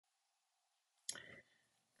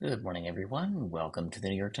Good morning, everyone. Welcome to the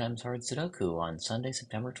New York Times Hard Sudoku on Sunday,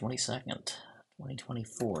 September 22nd,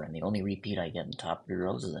 2024. And the only repeat I get in the top three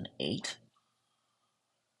rows is an 8.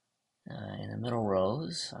 In the middle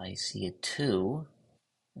rows, I see a 2,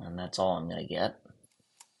 and that's all I'm going to get.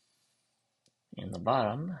 In the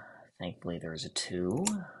bottom, thankfully, there's a 2,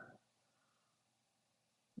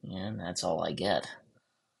 and that's all I get.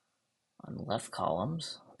 On the left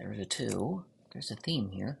columns, there's a 2. There's a theme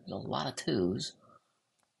here. There's a lot of 2s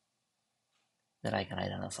that I can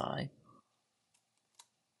identify.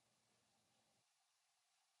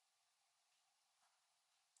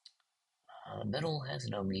 The middle has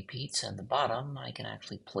no repeats, and the bottom, I can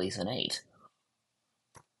actually place an 8.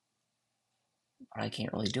 But I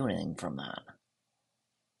can't really do anything from that.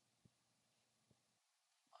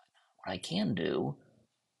 What I can do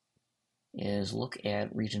is look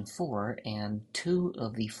at region 4, and 2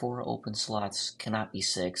 of the 4 open slots cannot be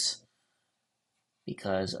 6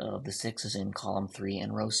 because of the 6 in column 3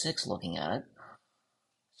 and row 6 looking at it.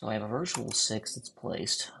 So I have a virtual 6 that's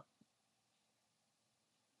placed.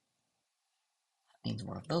 That means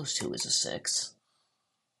one of those 2 is a 6.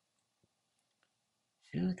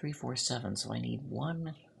 2, 3, 4, 7, so I need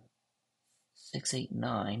 1, 6, 8,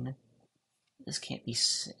 9. This can't be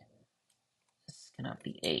 6. This cannot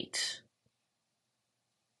be 8.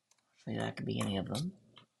 Actually, that could be any of them.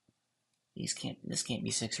 This can't be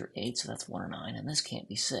 6 or 8, so that's 1 or 9, and this can't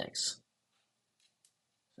be 6.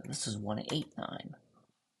 So this is 1, 8, 9.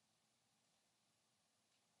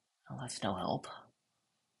 Well, that's no help.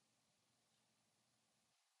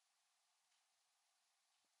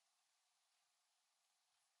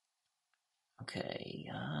 Okay,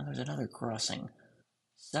 there's another crossing.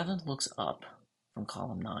 7 looks up from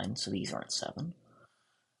column 9, so these aren't 7. And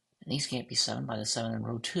these can't be 7 by the 7 in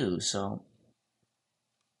row 2, so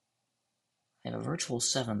I have a virtual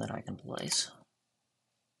 7 that I can place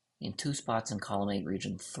in 2 spots in column 8,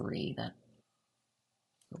 region 3. That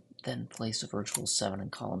will then place a virtual 7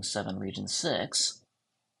 in column 7, region 6.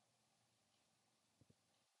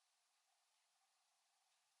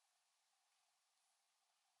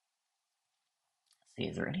 See,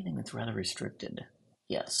 is there anything that's rather restricted?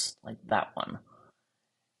 Yes, like that one.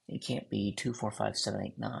 It can't be 2, 4, 5, 7,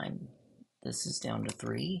 8, 9. This is down to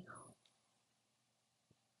 3.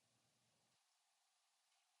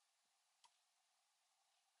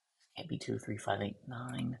 Can't be 2, 3, 5, 8,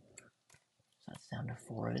 9. So that's down to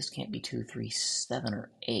 4. This can't be 2, 3, 7, or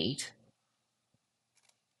 8.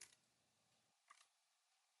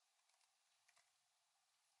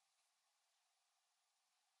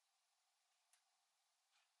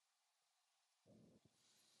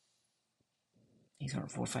 These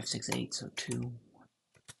aren't 4, 5, 6, 8, so 2.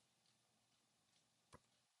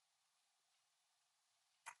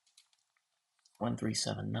 1, 3,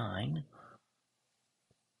 7, 9.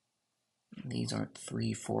 These aren't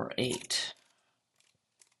 3, 4, 8.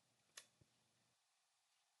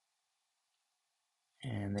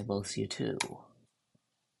 And they both see a 2.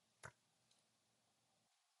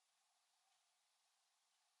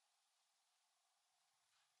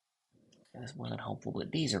 That's more than helpful,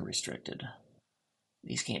 but these are restricted.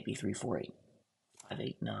 These can't be 3, 4, 8, 5,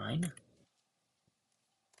 8, 9. Can't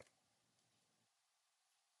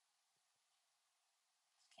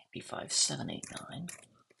be 5, 7, 8, 9.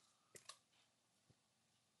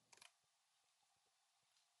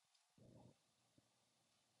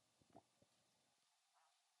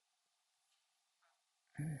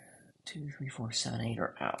 Two, 3, 4, 7, 8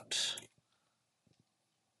 are out.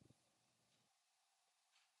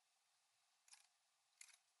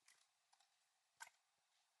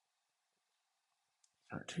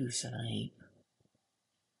 Or 2, 7, 8.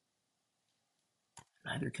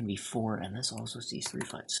 Neither can be 4, and this also sees 3,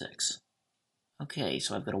 5, 6. Okay,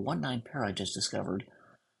 so I've got a 1, 9 pair I just discovered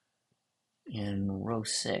in row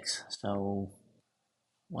 6. So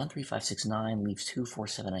 1, 3, 5, 6, 9 leaves 2, 4,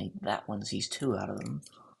 7, 8. That one sees 2 out of them.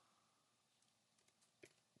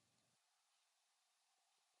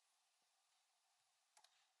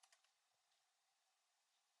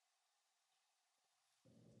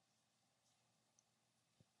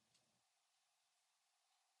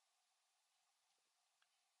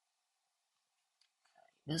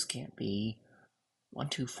 This can't be 1,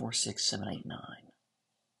 2, 4, 6, 7, 8, 9.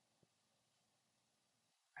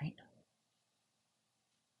 Right?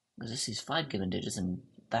 Because this is 5 given digits and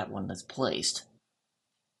that one that's placed.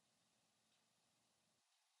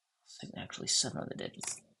 Actually, 7 of the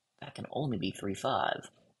digits. That can only be 3, 5.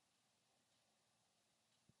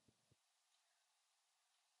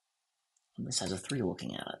 And this has a 3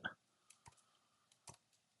 looking at it.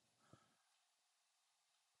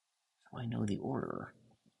 So I know the order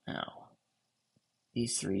now.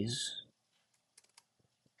 these threes.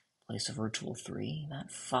 Place a virtual 3.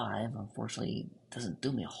 That 5, unfortunately, doesn't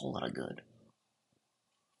do me a whole lot of good.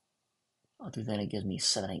 Other than it gives me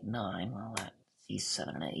 7, 8, 9. Well, that's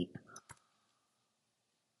 7 and 8.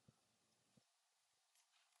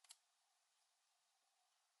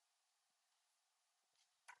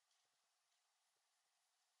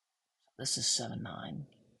 This is 7, 9.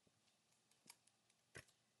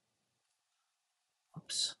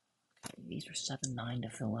 Oops. Okay, these are 7, 9 to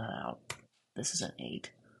fill that out. This is an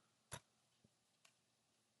 8.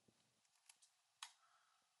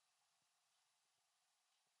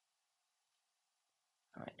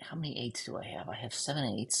 Alright, how many 8s do I have? I have 7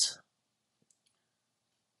 8s.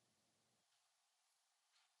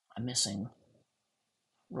 I'm missing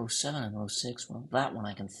row 7 and row 6. Well, that one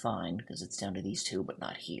I can find because it's down to these two, but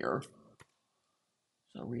not here.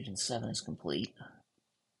 So region 7 is complete.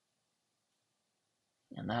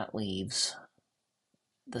 And that leaves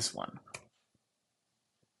this one.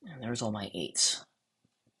 And there's all my 8s.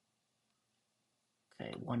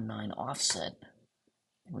 Okay, 1, 9 offset.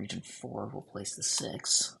 In region 4, we'll place the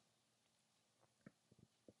 6.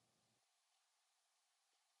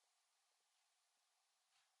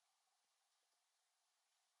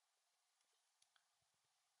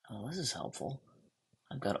 Oh, this is helpful.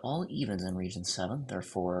 I've got all evens in region 7,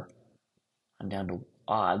 therefore I'm down to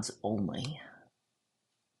odds only.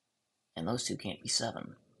 And those two can't be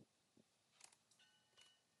 7.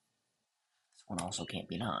 This one also can't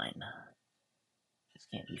be 9. This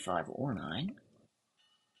can't be 5 or 9.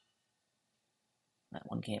 That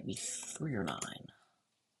one can't be 3 or 9.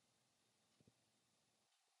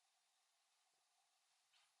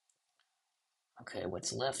 Okay,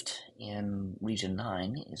 what's left in region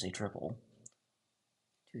 9 is a triple.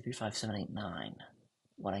 2, 3, 5, 7, 8, 9.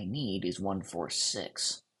 What I need is 1, 4,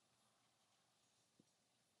 6.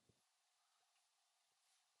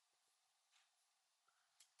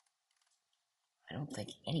 I don't think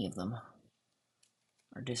any of them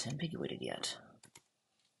are disambiguated yet.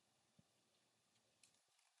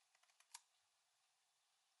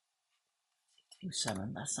 2,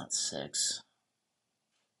 7, that's not 6.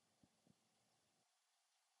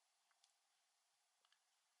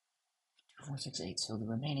 2, 4, 6, 8. So the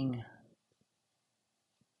remaining,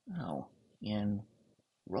 oh, in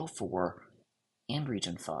row 4 and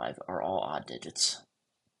region 5 are all odd digits.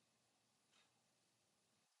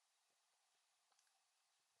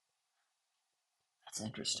 That's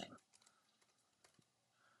interesting.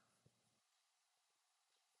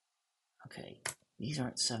 Okay, these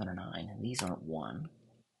aren't 7 or 9, and these aren't 1,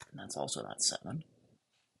 and that's also not 7.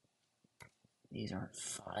 These aren't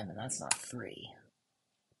 5, and that's not 3.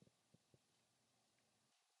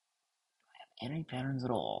 Any patterns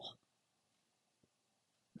at all?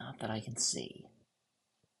 Not that I can see.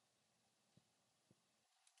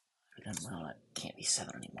 Then, well, that can't be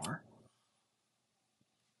 7 anymore.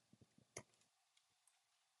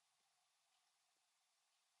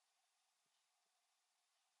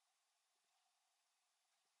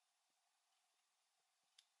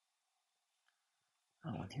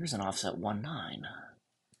 Oh, and here's an offset 1, 9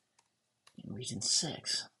 in region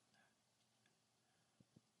 6.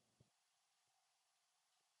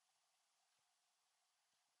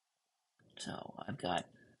 So I've got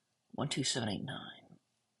 1, 2, 7, 8, 9.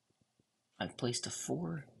 I've placed a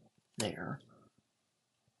 4 there.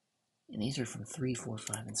 And these are from 3, 4,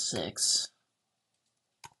 5, and 6.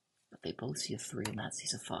 But they both see a 3, and that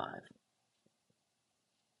sees a 5.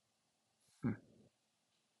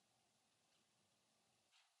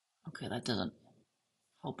 Okay, that doesn't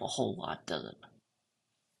help a whole lot, does it?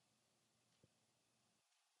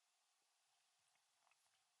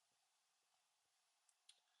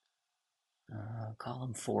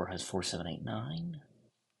 Column 4 has 4, 7, 8, 9.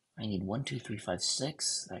 I need 1, 2, 3, 5,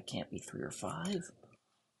 6. That can't be 3 or 5.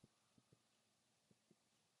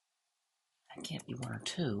 That can't be 1 or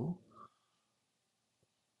 2.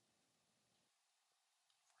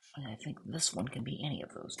 I think this one can be any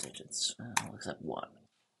of those digits, except 1.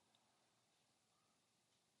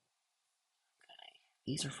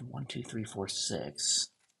 These are from 1, 2, 3, 4, 6.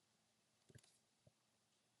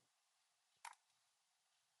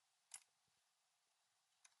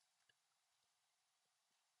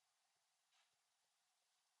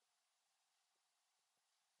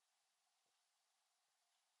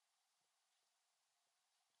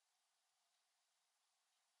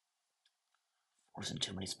 Four's in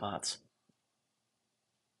too many spots.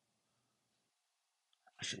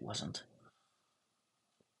 I wish it wasn't.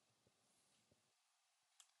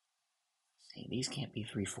 See, these can't be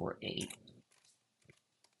 3, 4, 8.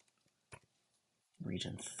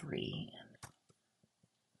 Region 3.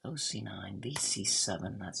 And Suppose C9, these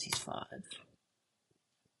C7, not C5.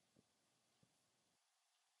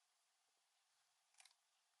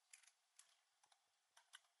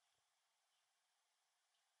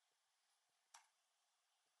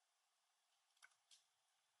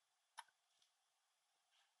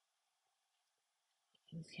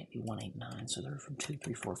 These can't be 1, 8, 9, so they're from 2,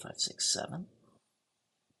 3, 4, 5, 6, 7.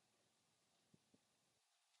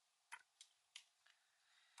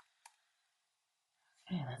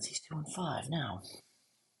 Okay, that's these 2 and 5 now.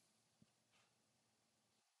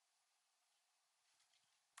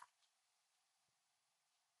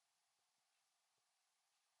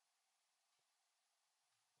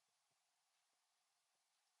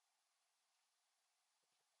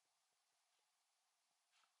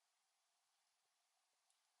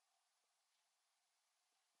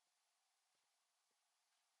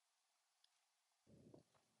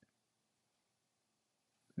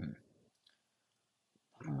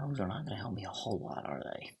 Bottom rows are not going to help me a whole lot, are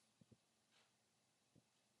they?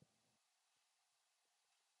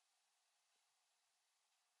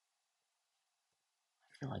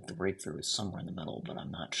 I feel like the breakthrough is somewhere in the middle, but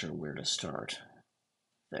I'm not sure where to start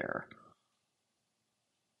there.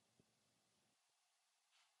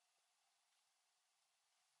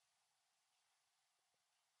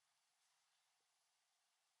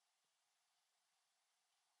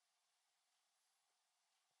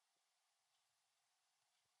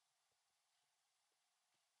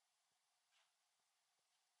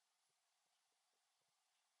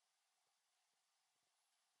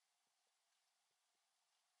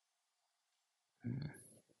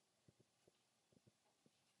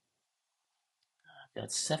 I've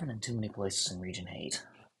got 7 and too many places in Region 8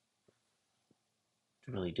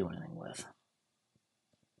 to really do anything with.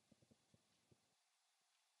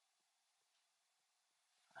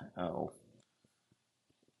 Oh.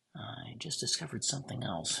 I just discovered something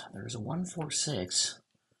else. There's a 146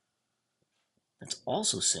 that's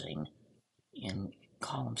also sitting in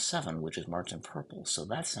column 7, which is marked in purple, so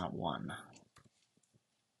that's not 1.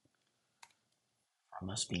 Or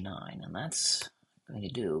must be 9, and that's going to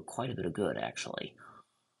do quite a bit of good, actually.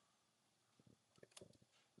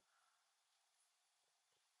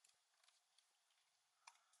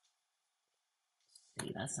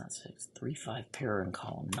 See, that's not 6. 3, 5 pair in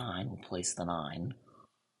column 9 will place the 9.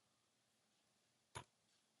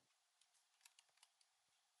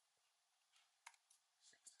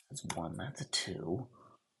 That's 1, that's a 2.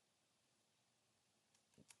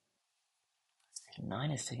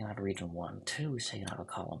 9 is taken out of region 1. 2 is taken out of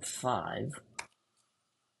column 5.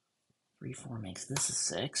 3, 4 makes this a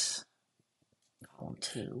 6. Column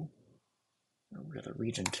 2. Rid of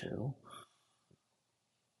region 2.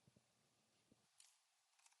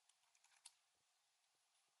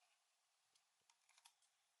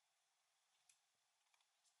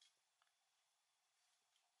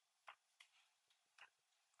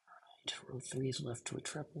 Row 3 is left to a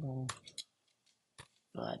triple,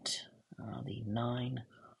 but the 9,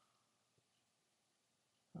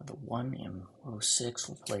 the 1 in row 6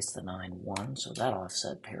 will place the 9, 1, so that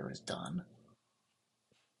offset pair is done.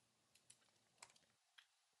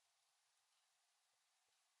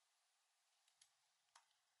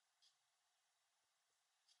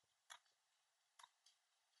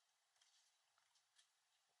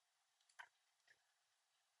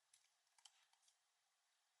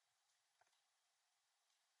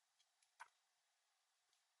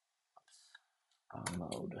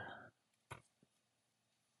 Mode.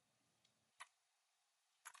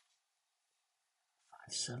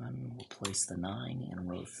 5, 7 will place the 9 in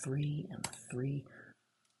row 3, and the 3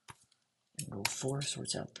 in row 4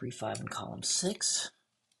 sorts out 3, 5 in column 6.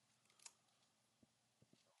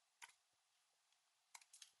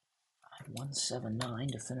 5, 1, 7, 9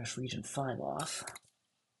 to finish region 5 off.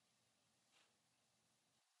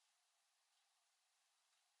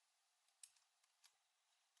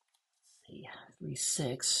 See, 3,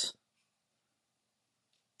 6.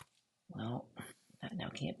 Well, that now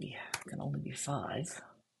can't be, can only be 5.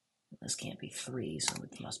 This can't be 3, so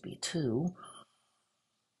it must be 2.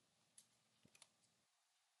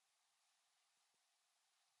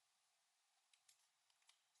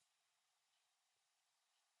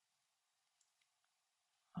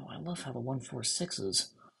 Oh, I love how the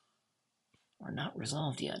 146s are not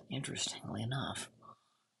resolved yet, interestingly enough.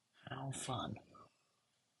 How fun.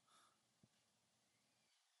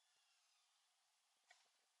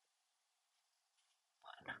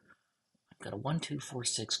 I've got a 1, 2, 4,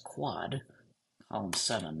 6 quad, column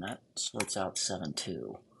 7. That sorts out 7,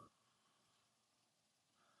 2.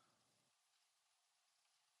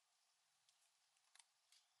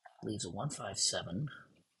 Leaves a 1, 5, 7.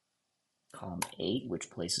 column 8, which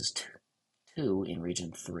places 2 in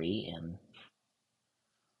region 3, and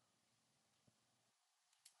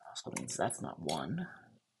also means that's not 1.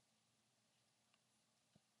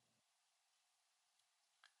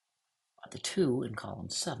 But the 2 in column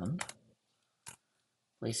 7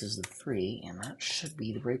 places the 3, and that should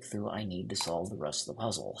be the breakthrough I need to solve the rest of the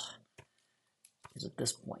puzzle. Because at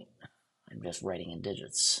this point, I'm just writing in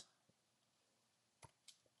digits.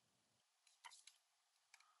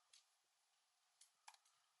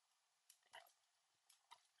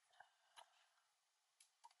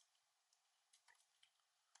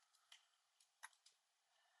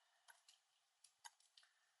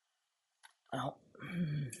 Well,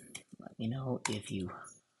 let me know if you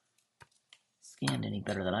scanned any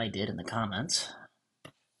better than I did in the comments.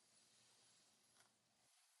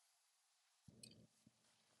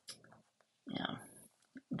 Yeah,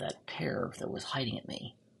 that pair that was hiding at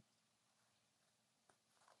me.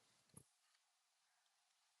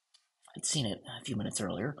 I'd seen it a few minutes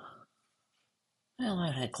earlier. Well,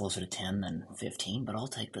 I had closer to 10 than 15, but I'll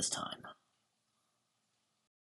take this time.